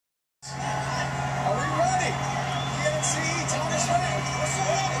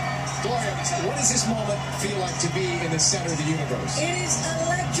what does this moment feel like to be in the center of the universe? It is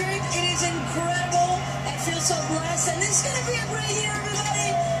electric. It is incredible. I feel so blessed. And this is going to be a great year,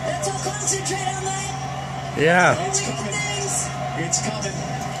 everybody. Let's all concentrate on that. Yeah. It's coming. It's coming.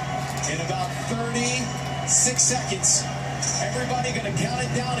 In about 36 seconds, everybody going to count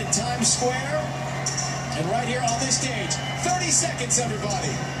it down in Times Square. And right here on this stage, 30 seconds,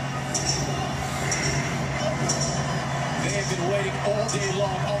 everybody. They have been waiting all day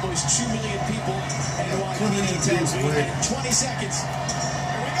long. Almost 2 million people. NYPD 20 seconds. Here we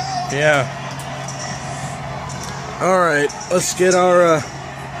go. Yeah. All right, let's get our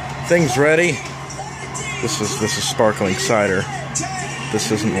things ready. This is sparkling cider.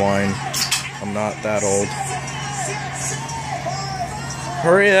 This isn't wine. I'm not that old.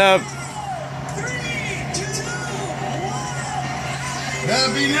 Hurry up.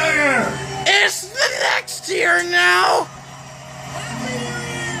 Happy New Year! It's the next year now!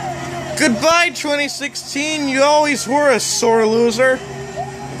 Goodbye, 2016. You always were a sore loser.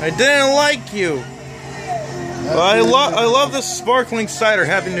 I didn't like you. But I love this sparkling cider.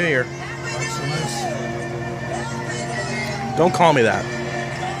 Happy New Year. Don't call me that.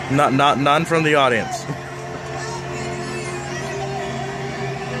 None from the audience.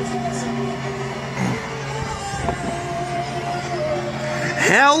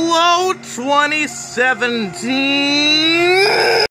 Hello, 2017.